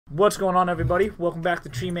What's going on, everybody? Welcome back to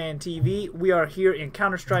Treeman TV. We are here in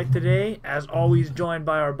Counter-Strike today, as always joined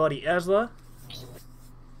by our buddy Ehzlah.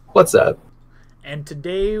 What's up? And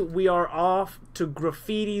today we are off to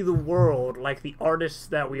graffiti the world like the artists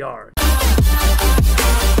that we are.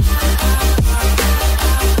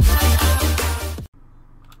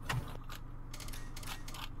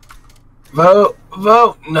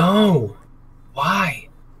 Vote, no. Why?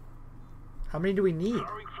 How many do we need?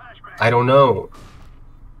 I don't know.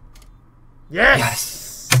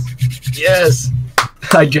 Yes! Yes!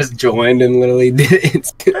 I just joined and literally did it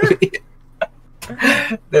instantly.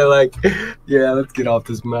 They're like, yeah, let's get off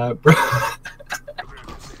this map, bro.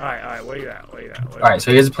 Alright, where you at? Alright,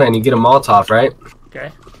 so here's the plan. You get a Molotov, right?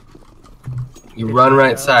 Okay. You run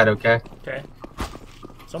right side, okay? Okay.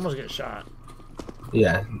 Someone's getting shot.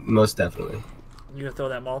 Yeah, most definitely. You gonna throw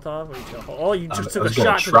that Molotov? Or you oh, you just took I a was gonna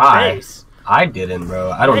shot to try. the face. I didn't,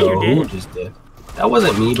 bro. I don't Yeah, know you who did. just did. That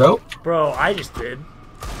wasn't me, bro. Bro, I just did.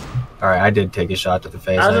 Alright, I did take a shot to the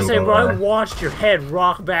face. I was gonna say, bro, I lie. watched your head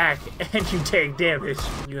rock back and you take damage.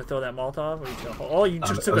 You gonna throw that Molotov? Or you gonna, oh, you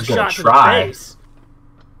just took a shot to the face.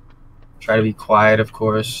 Try to be quiet, of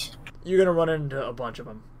course. You're gonna run into a bunch of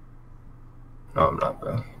them. No, I'm not,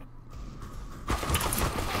 bro.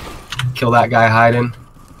 Kill that guy hiding.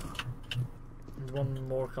 There's one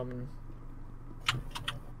more coming.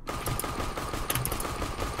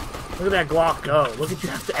 Look at that Glock go. Look at you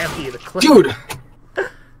have to empty the clip. Dude!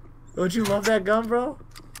 Don't you love that gun, bro?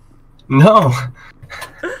 No.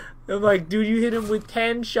 I'm like, dude, you hit him with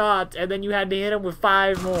 10 shots, and then you had to hit him with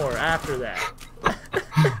 5 more after that.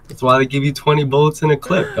 That's why they give you 20 bullets in a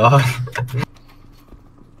clip, dog.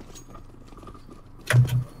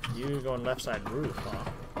 You're going left side roof, huh?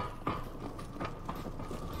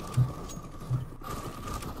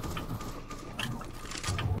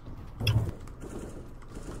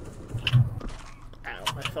 Ow,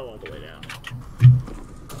 I fell all the way down.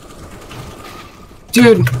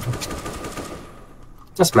 Dude!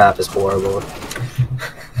 This map is horrible.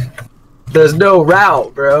 There's no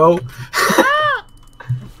route, bro.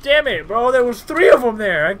 Damn it, bro. There was 3 of them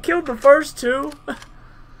there. I killed the first 2.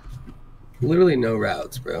 Literally no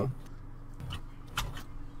routes, bro.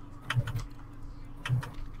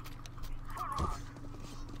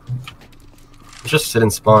 Just sit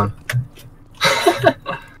and spawn.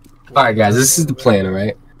 Alright, guys, this is the plan,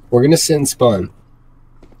 alright? We're gonna sit and spawn.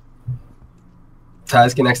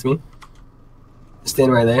 Taz, get next to me.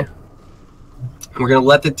 Stand right there. We're gonna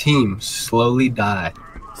let the team slowly die.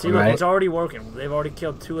 See, look, it's already working. They've already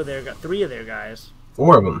killed 3 of their guys.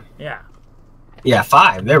 4 of them. Yeah. Yeah,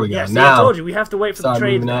 5. There we go. Yeah, see, now I told you, we have to wait for the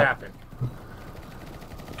trade to happen.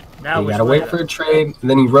 Now you gotta wait for a trade, and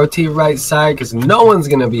then you rotate right side, because no one's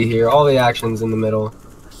gonna be here. All the action's in the middle.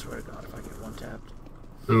 I swear to God, if I get one tapped.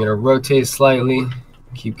 I'm gonna rotate slightly.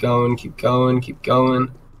 Keep going, keep going, keep going.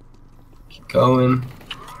 Keep going.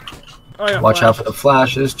 Oh, yeah, Watch out for the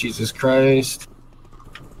flashes, Jesus Christ.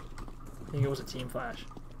 I think it was a team flash.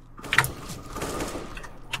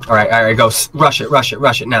 Alright, go. Rush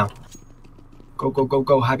it now.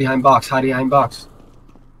 Go. Hide behind box,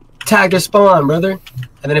 Tag to spawn, brother.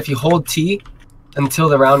 And then if you hold T until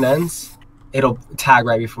the round ends, it'll tag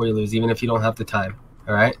right before you lose, even if you don't have the time.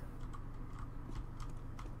 Alright?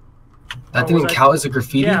 That didn't count as a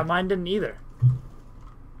graffiti? Yeah, mine didn't either.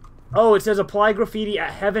 Oh, it says apply graffiti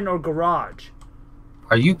at heaven or garage.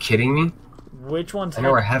 Are you kidding me? Which one's I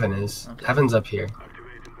know where heaven is. Okay. Heaven's up here.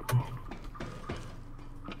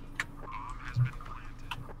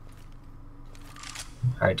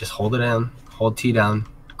 Alright, just hold it down. Hold T down.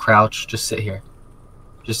 Crouch. Just sit here.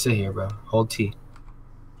 Just sit here, bro. Hold T.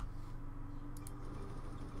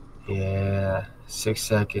 Yeah. 6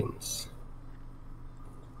 seconds.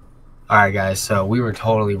 Alright, guys. So we were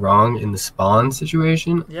totally wrong in the spawn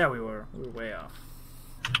situation. Yeah, we were. We were way off.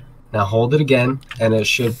 Now hold it again, and it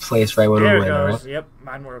should place right when we win, alright? Yep,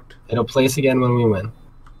 mine worked. It'll place again when we win.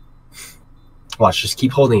 Watch, just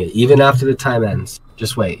keep holding it, even after the time ends.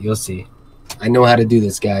 Just wait, you'll see. I know how to do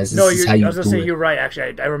this, guys. This is how you do it. I was going to say, you're right,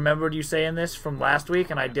 actually. I remembered you saying this from last week,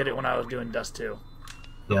 and I did it when I was doing Dust 2.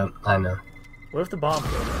 Yep, I know. What if the bomb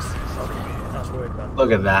killed us? Okay, I was worried about that.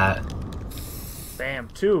 Look at that. Bam,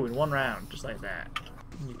 2 in 1 round, just like that.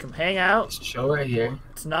 You can hang out. Just chill right here.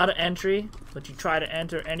 It's not an entry, but you try to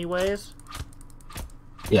enter anyways.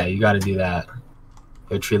 Yeah, you gotta do that.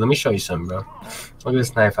 Yo, Tree, let me show you something, bro. Look at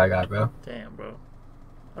this knife I got, bro. Damn, bro.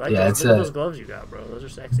 I like those gloves you got, bro. Those are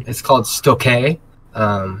sexy. It's called Stoke.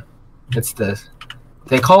 It's this.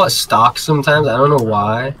 They call it stock sometimes. I don't know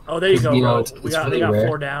why. Oh, there you go, you know, bro. it's We got really rare.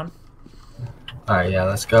 4 down. Alright, yeah,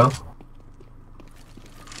 let's go.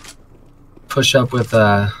 Push up with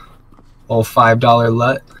a old $5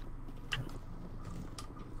 LUT.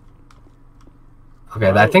 Okay,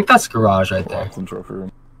 I think that's garage right there. Some trophy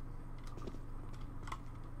room.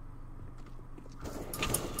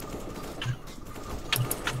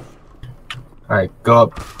 All right, go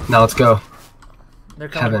up. Now let's go. They're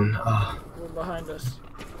coming. Heaven. Oh. We're behind us.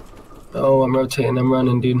 Oh, I'm rotating. I'm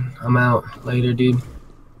running, dude. I'm out. Later, dude.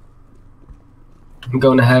 I'm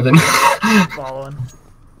going to heaven. Following.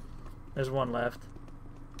 There's one left.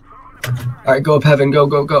 All right, go up heaven. Go,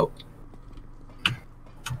 go, go.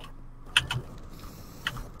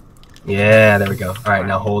 Yeah, there we go. All right,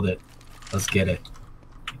 now hold it. Let's get it.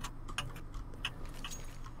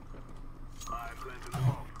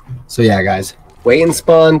 So yeah, guys, wait and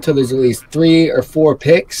spawn till there's at least 3 or 4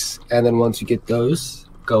 picks, and then once you get those,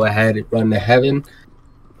 go ahead and run to heaven.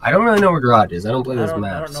 I don't really know where garage is. I don't play those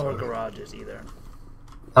maps. I don't know where garage is either.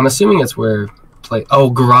 I'm assuming it's where play. Oh,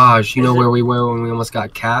 garage. You know where we were when we almost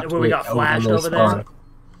got capped? Where we got flashed over there?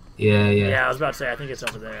 Yeah, yeah. Yeah, I was about to say, I think it's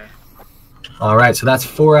over there. All right, so that's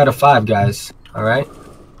 4 out of 5, guys. All right,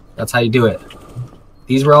 that's how you do it.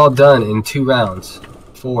 These were all done in 2 rounds.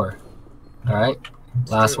 4. All right,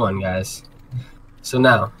 last one, guys. So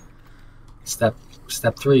now, step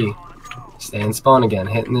 3. Stay and spawn again.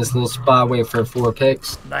 Hitting this little spot. Wait for 4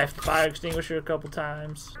 picks. Knife the fire extinguisher a couple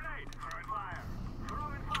times.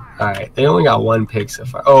 Alright, they only got 1 pick so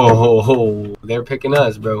far. Oh, they're picking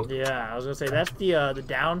us, bro. Yeah, I was gonna say that's the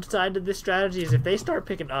downside to this strategy is if they start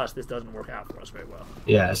picking us, this doesn't work out for us very well.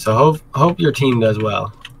 Yeah, so hope your team does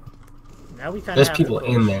well. Now we kind of There's have people to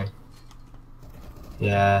push. in there.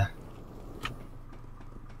 Yeah.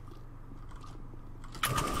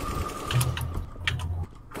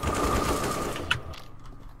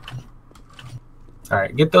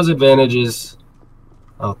 Alright, get those advantages.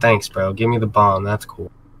 Oh, thanks, bro. Give me the bomb. That's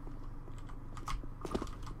cool.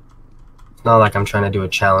 It's not like I'm trying to do a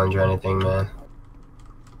challenge or anything, man.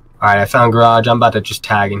 Alright, I found garage. I'm about to just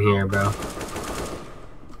tag in here, bro.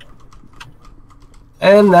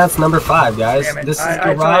 And that's number 5, guys. Damn it. This is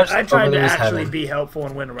garage. I tried over to there is actually heaven. be helpful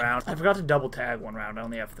and win a round. I forgot to double tag 1 round. I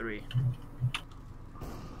only have 3.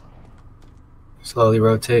 Slowly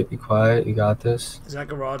rotate. Be quiet. You got this. Is that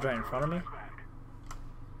garage right in front of me?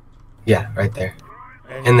 Yeah, right there.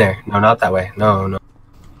 And In there. No, not that way. No, no.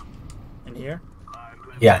 in here?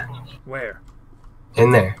 Yeah, Where?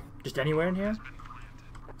 in there. Just anywhere in here?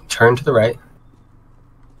 Turn to the right.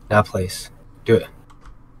 Now place. Do it.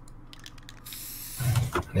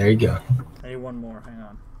 There you go. I need 1 more. Hang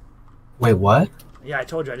on. Wait, what? Yeah, I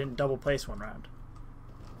told you I didn't double place 1 round.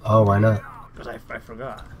 Oh, why not? Because I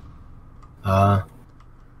forgot.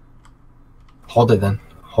 Hold it then.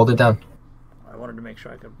 Hold it down. I wanted to make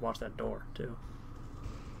sure I could watch that door, too.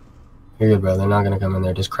 You're good, bro. They're not gonna come in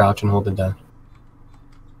there. Just crouch and hold it down.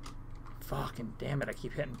 Fucking damn it, I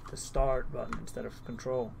keep hitting the start button instead of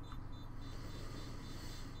control.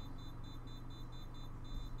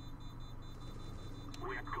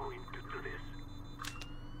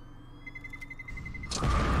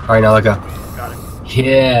 Alright, now let go. Got it.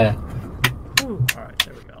 Yeah. Alright,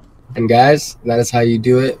 there we go. And guys, that is how you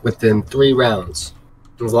do it within 3 rounds.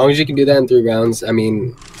 As long as you can do that in 3 rounds. I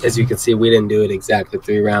mean, as you can see, we didn't do it exactly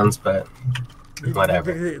 3 rounds, but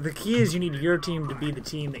whatever. The key is you need your team to be the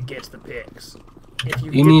team that gets the picks. If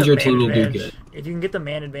You need your team to do good. If you can get the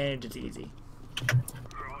man advantage, it's easy.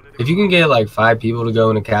 If you can get like 5 people to go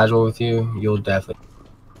in a casual with you, you'll definitely.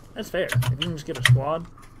 That's fair. If you can just get a squad.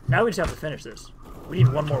 Now we just have to finish this. We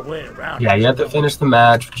need 1 more win round. Yeah, you have to finish the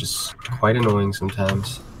match, which is quite annoying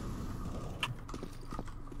sometimes.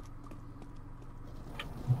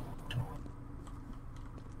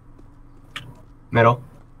 Middle.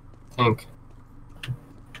 Think. I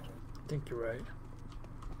think you're right.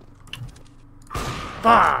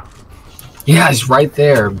 Bah! Yeah, he's right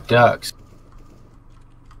there, ducks.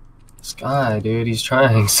 This guy, dude, he's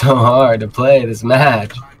trying so hard to play this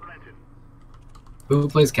match. Who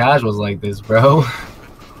plays casuals like this, bro?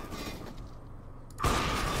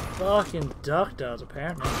 Fucking duck does,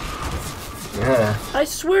 apparently. Yeah. I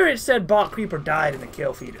swear it said bot creeper died in the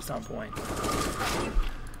kill feed at some point.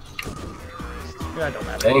 I don't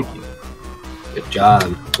have Thank you. Good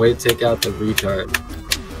job. Way to take out the retard.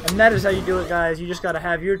 And that is how you do it, guys. You just got to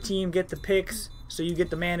have your team get the picks, so you get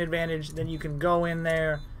the man advantage. Then you can go in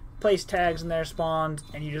there, place tags in their spawns,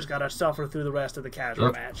 and you just got to suffer through the rest of the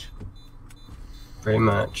casual match. Pretty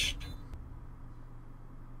much.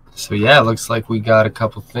 So yeah, it looks like we got a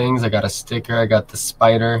couple things. I got a sticker. I got the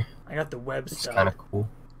spider. I got the web It's stuff. kind of cool.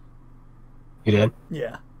 You did?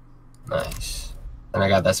 Yeah. Nice. And I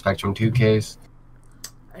got that Spectrum 2 case.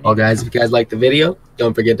 Well, guys, if you guys liked the video,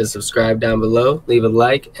 don't forget to subscribe down below, leave a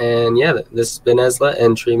like, and yeah, this has been Ehzlah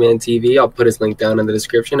and Treeman TV. I'll put his link down in the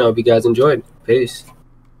description. I hope you guys enjoyed. Peace.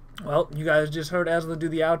 Well, you guys just heard Ehzlah do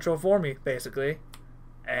the outro for me, basically.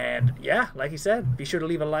 And yeah, like he said, be sure to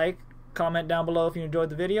leave a like, comment down below if you enjoyed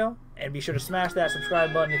the video, and be sure to smash that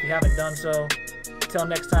subscribe button if you haven't done so. Until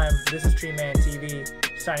next time, this is Tree Man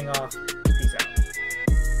TV, signing off. Peace out.